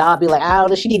 Y'all be like, I don't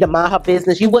know, she need to mind her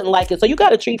business. You wouldn't like it. So you got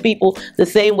to treat people the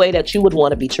same way that you would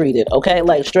want to be treated, okay?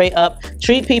 Like, straight up,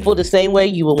 treat people the same way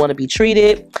you would want to be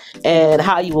treated and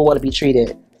how you would want to be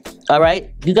treated. All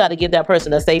right, you got to give that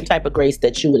person the same type of grace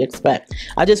that you would expect.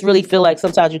 I just really feel like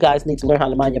sometimes you guys need to learn how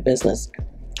to mind your business.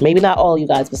 Maybe not all you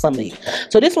guys, but some of you.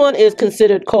 So this one is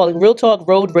considered calling Real Talk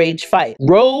Road Rage Fight.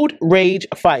 Road Rage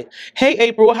Fight. Hey,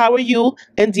 April, how are you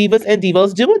and Divas and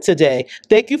Divos doing today?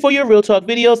 Thank you for your Real Talk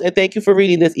videos, and thank you for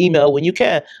reading this email when you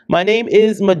can. My name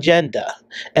is Magenda,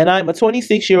 and I'm a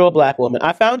 26-year-old black woman.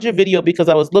 I found your video because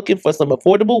I was looking for some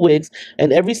affordable wigs,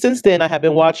 and ever since then, I have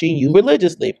been watching you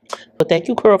religiously. But thank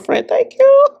you, girlfriend. Thank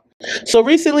you. So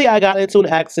recently I got into an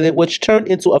accident which turned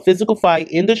into a physical fight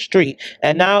in the street,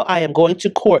 and now I am going to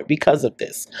court because of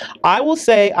this. I will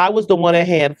say I was the one at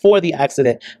hand for the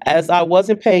accident, as I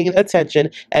wasn't paying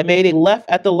attention and made a left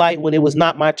at the light when it was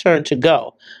not my turn to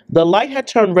go. The light had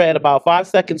turned red about 5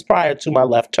 seconds prior to my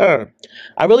left turn.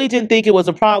 I really didn't think it was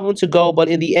a problem to go, but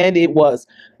in the end it was.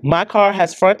 My car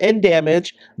has front end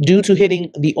damage due to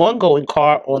hitting the ongoing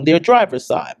car on their driver's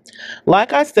side.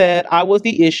 Like I said, I was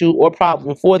the issue or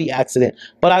problem for the accident,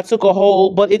 but it took a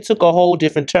whole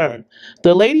different turn.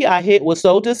 The lady I hit was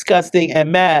so disgusting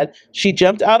and mad, she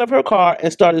jumped out of her car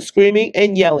and started screaming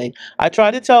and yelling. I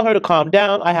tried to tell her to calm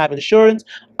down. I have insurance.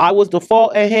 I was the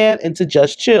fault at hand and to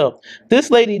just chill.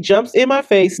 This lady jumps in my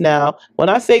face now. When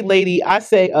I say lady, I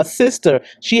say a sister.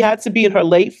 She had to be in her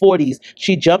late 40s.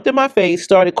 She jumped in my face,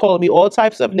 started calling me all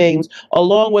types of names,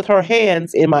 along with her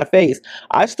hands in my face.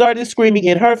 I started screaming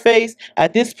in her face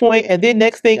at this point, and then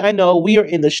next thing I know, we are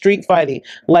in the street fighting,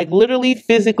 like literally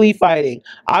physically fighting.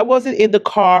 I wasn't in the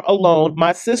car alone.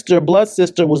 My sister, blood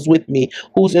sister, was with me,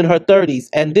 who's in her 30s,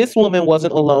 and this woman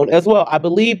wasn't alone as well. I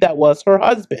believe that was her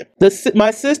husband.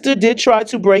 My sister did try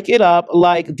to break it up,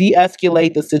 like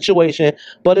de-escalate the situation,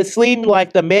 but it seemed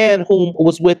like the man who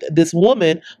was with this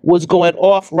woman was going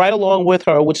off right along with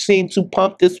her, which seemed to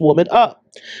pump this woman up.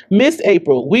 Miss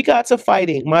April, we got to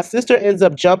fighting. My sister ends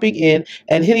up jumping in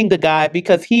and hitting the guy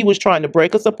because he was trying to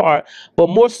break us apart, but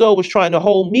more so was trying to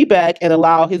hold me back and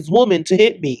allow his woman to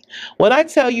hit me. When I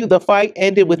tell you the fight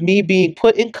ended with me being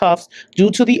put in cuffs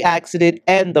due to the accident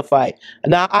and the fight.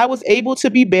 Now, I was able to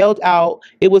be bailed out.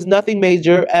 It was nothing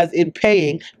major as in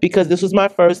paying because this was my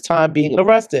first time being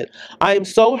arrested. I am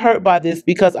so hurt by this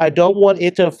because I don't want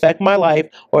it to affect my life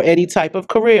or any type of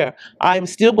career. I am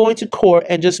still going to court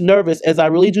and just nervous as I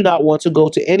really do not want to go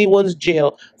to anyone's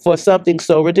jail for something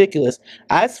so ridiculous.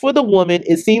 As for the woman,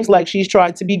 it seems like she's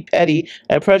trying to be petty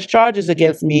and press charges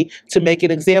against me to make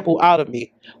an example out of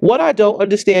me. What I don't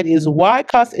understand is why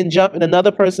cuss and jump in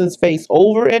another person's face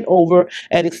over and over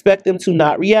and expect them to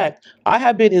not react. I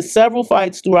have been in several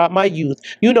fights throughout my youth,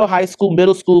 you know, high school,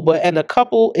 middle school, and a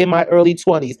couple in my early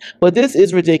 20s. But this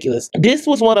is ridiculous. This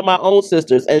was one of my own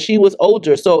sisters, and she was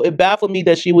older, so it baffled me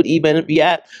that she would even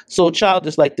react so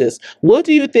childish like this. What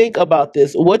do you think about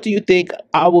this? What do you think?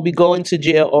 I will be going to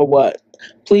jail or what?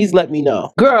 Please let me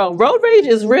know. Girl, road rage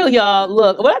is real, y'all.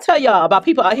 Look, what I tell y'all about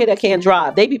people out here that can't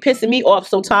drive, they be pissing me off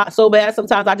so bad.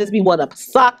 Sometimes I just be wanting to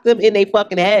sock them in their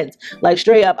fucking heads. Like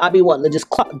straight up, I be wanting to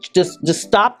just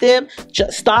stop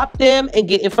them and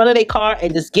get in front of their car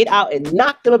and just get out and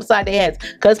knock them upside their heads.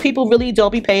 Because people really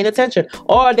don't be paying attention.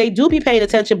 Or they do be paying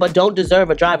attention but don't deserve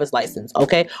a driver's license,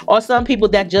 okay? Or some people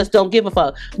that just don't give a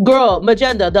fuck. Girl,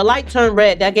 Magenta, the light turned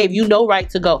red. That gave you no right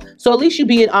to go. So at least you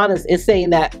being honest and saying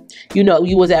that, you know,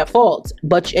 you was at fault,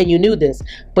 and you knew this,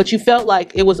 but you felt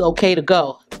like it was okay to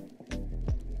go.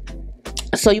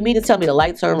 So you mean to tell me the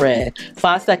light turned red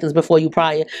 5 seconds before you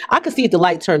prior? I could see if the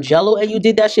light turned yellow and you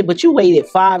did that shit, but you waited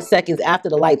 5 seconds after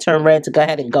the light turned red to go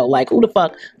ahead and go. Like, who the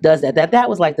fuck does that? That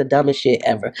was like the dumbest shit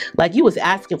ever. Like, you was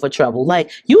asking for trouble. Like,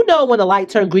 you know when the light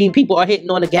turned green, people are hitting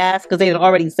on the gas because they had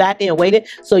already sat there and waited.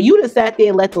 So you just sat there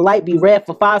and let the light be red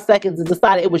for 5 seconds and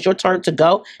decided it was your turn to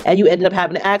go, and you ended up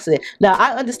having an accident. Now,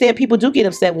 I understand people do get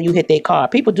upset when you hit their car.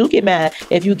 People do get mad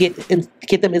if you get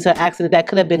them into an accident that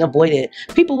could have been avoided.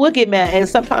 People would get mad, and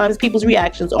sometimes people's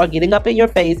reactions are getting up in your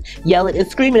face, yelling and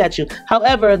screaming at you.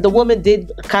 However, the woman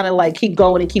did kind of like keep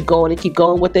going and keep going and keep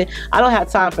going with it. I don't have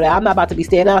time for that. I'm not about to be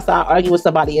standing outside arguing with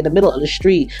somebody in the middle of the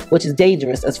street, which is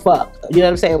dangerous as fuck. You know what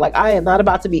I'm saying? Like, I am not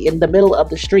about to be in the middle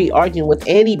of the street arguing with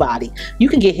anybody. You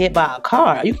can get hit by a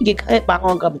car. You can get hit by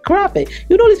oncoming traffic.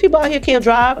 You know, these people out here can't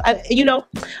drive.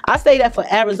 I say that for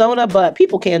Arizona, but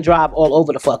people can't drive all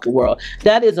over the fucking world.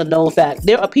 That is a known fact.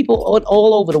 There are people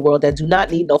all over the world that do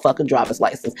not need no fucking driver's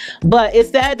license. But it's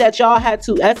sad that y'all had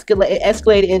to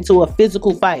escalate it into a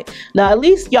physical fight. Now, at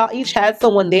least y'all each had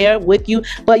someone there with you.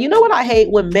 But you know what I hate?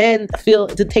 When men feel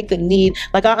to take the need.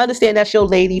 Like, I understand that's your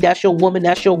lady, that's your woman,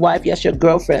 that's your wife, that's your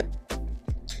girlfriend.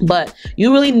 But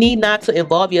you really need not to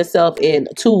involve yourself in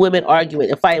two women arguing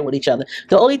and fighting with each other.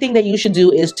 The only thing that you should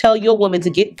do is tell your woman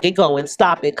to get going,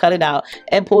 stop it, cut it out,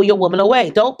 and pull your woman away.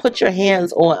 Don't put your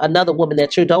hands on another woman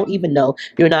that you don't even know,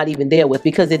 you're not even there with,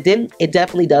 because it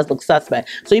definitely does look suspect.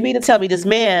 So you mean to tell me this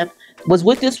man was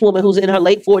with this woman who's in her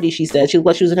late 40s, she said. She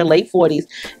was in her late 40s,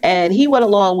 and he went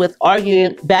along with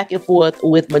arguing back and forth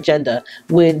with Magenta,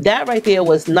 when that right there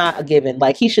was not a given.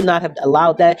 Like, he should not have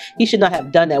allowed that. He should not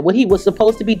have done that. What he was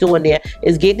supposed to be doing there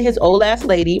is getting his old ass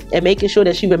lady and making sure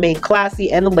that she remained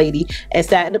classy and a lady, and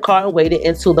sat in the car and waited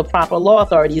until the proper law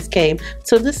authorities came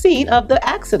to the scene of the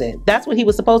accident. That's what he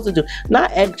was supposed to do.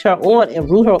 Not egg her on and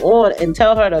root her on and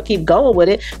tell her to keep going with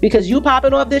it, because you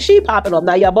popping off, then she popping off.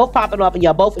 Now y'all both popping off, and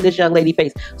y'all both in this young lady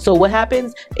face. So what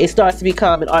happens? It starts to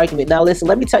become an argument. Now listen,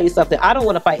 let me tell you something. I don't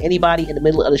want to fight anybody in the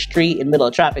middle of the street, in the middle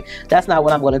of traffic. That's not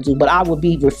what I'm going to do. But I will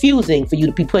be refusing for you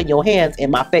to be putting your hands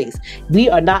in my face. We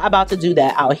are not about to do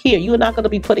that out here. You are not going to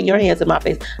be putting your hands in my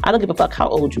face. I don't give a fuck how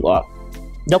old you are.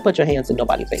 Don't put your hands in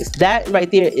nobody's face. That right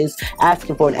there is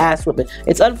asking for an ass whipping.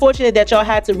 It's unfortunate that y'all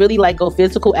had to really like go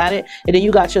physical at it, and then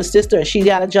you got your sister and she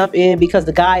got to jump in because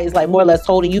the guy is like more or less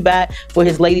holding you back for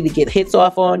his lady to get hits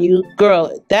off on you.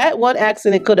 Girl, that one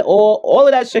accident could have, all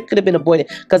of that shit could have been avoided,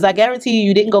 because I guarantee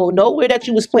you didn't go nowhere that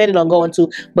you was planning on going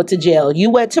to but to jail.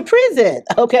 You went to prison,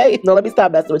 okay? No, let me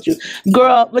stop messing with you.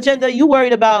 Girl, Magenta, you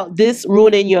worried about this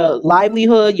ruining your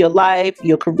livelihood, your life,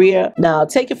 your career? Now,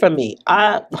 take it from me.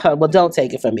 Well, don't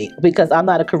take it from me, because I'm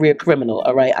not a career criminal,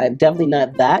 all right? I'm definitely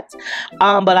not that.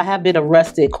 But I have been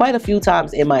arrested quite a few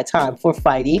times in my time for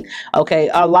fighting, okay?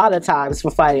 A lot of times for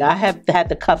fighting. I have had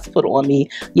the cuffs put on me,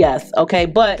 yes, okay?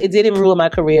 But it didn't ruin my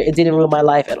career. It didn't ruin my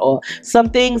life at all. Some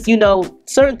things, you know,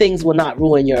 certain things will not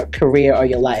ruin your career or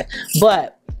your life,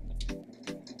 but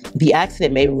the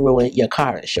accident may ruin your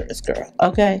car insurance, girl,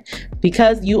 okay?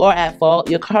 Because you are at fault,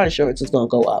 your car insurance is going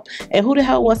to go up. And who the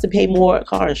hell wants to pay more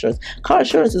car insurance? Car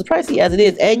insurance is pricey as it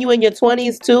is. And you in your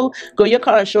 20s too, girl, your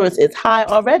car insurance is high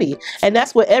already. And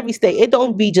that's what every state, it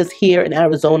don't be just here in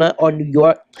Arizona or New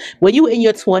York. When you in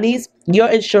your 20s, Your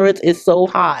insurance is so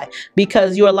high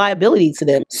because you're a liability to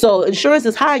them. So insurance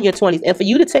is high in your 20s. And for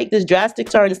you to take this drastic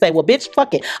turn and say, well, bitch,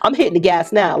 fuck it, I'm hitting the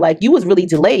gas now. Like, you was really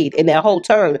delayed in that whole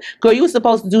turn. Girl, you were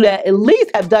supposed to do that, at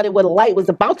least have done it when the light was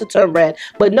about to turn red.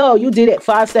 But no, you did it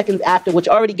 5 seconds after, which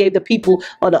already gave the people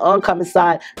on the oncoming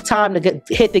side time to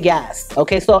hit the gas.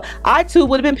 Okay, so I too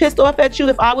would have been pissed off at you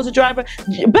if I was a driver.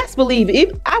 Best believe,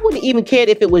 I wouldn't even care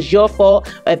if it was your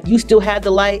fault. If you still had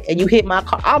the light and you hit my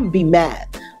car, I'm gonna be mad.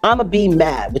 I'm gonna be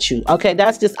mad with you. Okay,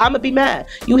 that's just, I'm gonna be mad.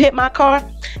 You hit my car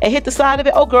and hit the side of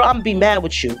it. Oh girl, I'm gonna be mad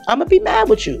with you. I'm gonna be mad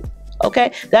with you.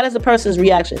 Okay, that is a person's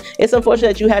reaction. It's unfortunate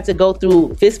that you had to go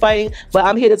through fist fighting, but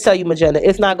I'm here to tell you, Magenta,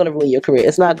 it's not going to ruin your career.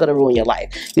 It's not going to ruin your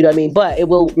life. You know what I mean? But it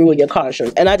will ruin your car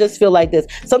insurance. And I just feel like this.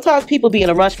 Sometimes people be in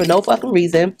a rush for no fucking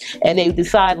reason, and they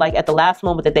decide like at the last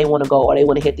moment that they want to go, or they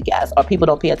want to hit the gas, or people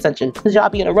don't pay attention because y'all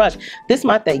be in a rush. This is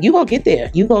my thing. You gonna get there.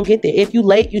 You gonna get there. If you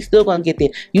late, you still gonna get there.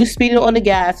 You speeding on the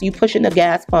gas, you pushing the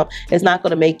gas pump, it's not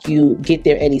going to make you get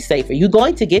there any safer. You're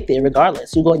going to get there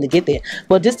regardless. You're going to get there.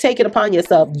 But just take it upon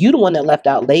yourself. You the one that left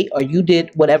out late, or you did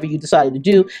whatever you decided to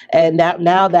do, and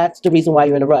now that's the reason why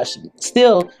you're in a rush.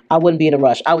 Still, I wouldn't be in a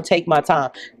rush. I would take my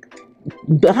time.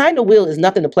 Behind the wheel is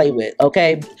nothing to play with,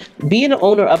 okay? Being an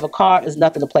owner of a car is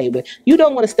nothing to play with. You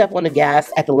don't want to step on the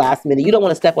gas at the last minute. You don't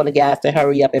want to step on the gas to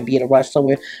hurry up and be in a rush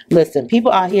somewhere. Listen,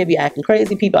 people out here be acting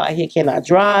crazy. People out here cannot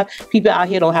drive. People out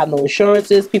here don't have no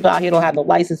insurances. People out here don't have no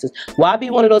licenses. Why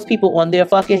be one of those people on their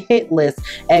fucking hit list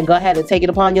and go ahead and take it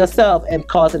upon yourself and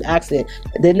cause an accident?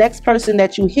 The next person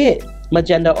that you hit,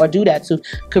 Magenta, or do that to,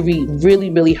 could be really,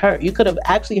 really hurt. You could have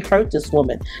actually hurt this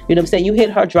woman. You know what I'm saying? You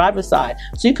hit her driver's side.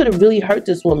 So you could have really hurt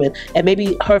this woman, and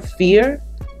maybe her fear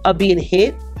of being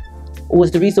hit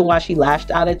was the reason why she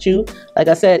lashed out at you. Like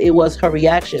I said, it was her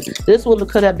reaction. This woman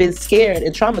could have been scared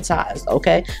and traumatized,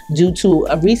 okay, due to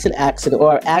a recent accident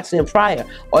or accident prior,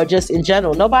 or just in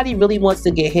general. Nobody really wants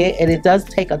to get hit, and it does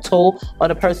take a toll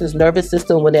on a person's nervous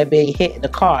system when they're being hit in the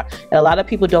car. And a lot of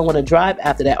people don't want to drive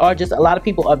after that, or just a lot of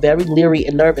people are very leery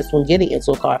and nervous when getting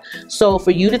into a car. So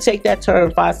for you to take that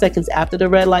turn 5 seconds after the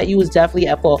red light, you was definitely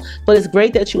at fault. But it's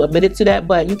great that you admitted to that,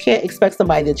 but you can't expect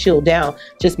somebody to chill down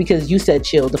just because you said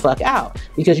chill the fuck out.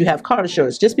 Because you have car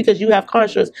insurance. Just because you have car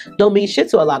insurance don't mean shit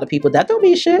to a lot of people. That don't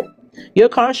mean shit. Your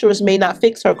car insurance may not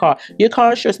fix her car. Your car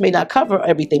insurance may not cover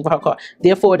everything for her car.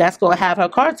 Therefore, that's going to have her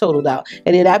car totaled out.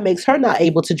 And then that makes her not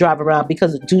able to drive around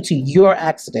because due to your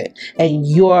accident, and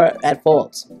you're at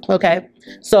fault. Okay?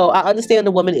 So I understand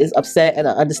the woman is upset, and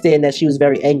I understand that she was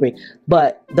very angry.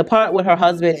 But the part with her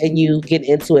husband and you getting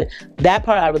into it, that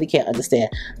part I really can't understand.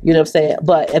 You know what I'm saying?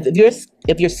 But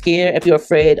if you're scared, if you're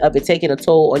afraid of it taking a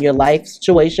toll on your life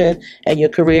situation and your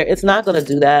career, it's not going to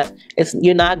do that.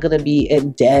 You're not going to be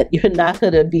in debt. You're not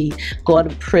going to be going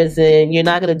to prison. You're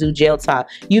not going to do jail time.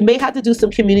 You may have to do some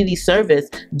community service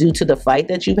due to the fight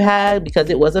that you've had,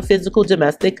 because it was a physical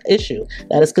domestic issue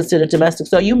that is considered domestic.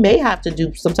 So you may have to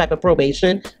do some type of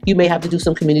probation. You may have to do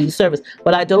some community service.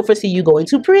 But I don't foresee you going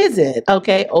to prison,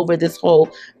 okay, over this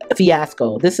whole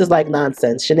fiasco. This is like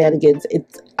nonsense, shenanigans.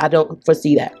 I don't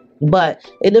foresee that. But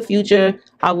in the future,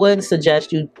 I wouldn't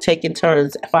suggest you taking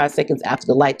turns 5 seconds after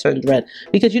the light turned red,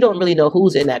 because you don't really know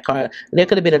who's in that car. There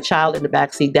could have been a child in the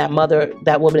backseat.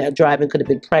 That woman that driving could have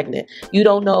been pregnant. You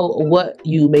don't know what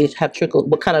you may have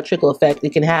what kind of trickle effect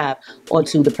it can have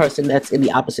onto the person that's in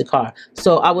the opposite car.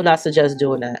 So I would not suggest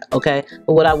doing that, okay?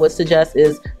 But what I would suggest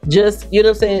is just, you know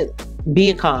what I'm saying,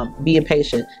 being calm, being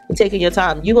patient, and taking your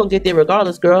time. You're gonna get there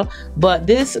regardless, girl. But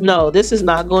this is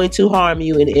not going to harm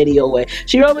you in any way.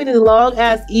 She wrote me this long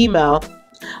ass email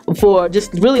for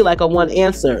just really like a one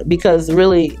answer, because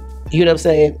really, you know what I'm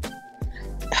saying,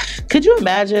 could you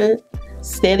imagine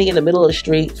standing in the middle of the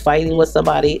street fighting with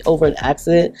somebody over an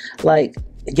accident? Like,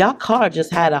 y'all car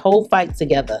just had a whole fight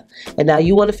together, and now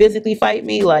you want to physically fight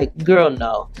me? Like, girl,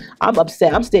 no. I'm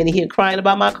upset. I'm standing here crying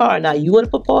about my car. Now you want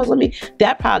to put pause on me?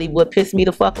 That probably would piss me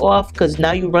the fuck off, because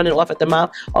now you're running off at the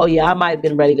mouth. Oh yeah, I might have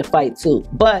been ready to fight too.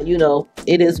 But you know,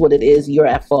 it is what it is. You're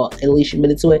at fault. At least you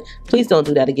admitted to it. Please don't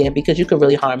do that again, because you could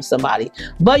really harm somebody.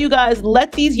 But you guys,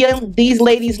 let these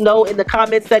ladies know in the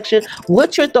comment section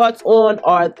what your thoughts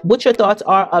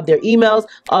are of their emails,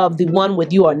 of the one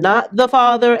with "you are not the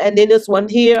father," and then this one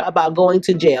here about going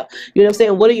to jail. You know what I'm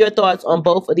saying? What are your thoughts on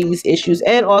both of these issues?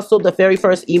 And also the very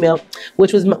first email,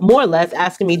 which was more or less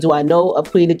asking me, do I know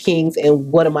of Queen of Kings, and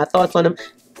what are my thoughts on them?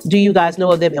 Do you guys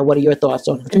know of them, and what are your thoughts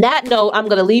on them? On that note, I'm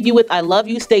going to leave you with I love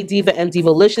you. Stay diva and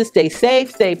divalicious. Stay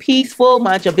safe, stay peaceful,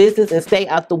 mind your business, and stay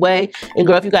out the way. And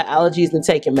girl, if you got allergies, then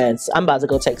take your meds. I'm about to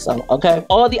go take some, okay?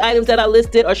 All the items that I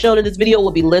listed or shown in this video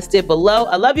will be listed below.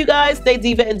 I love you guys. Stay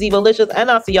diva and divalicious, and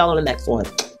I'll see y'all on the next one.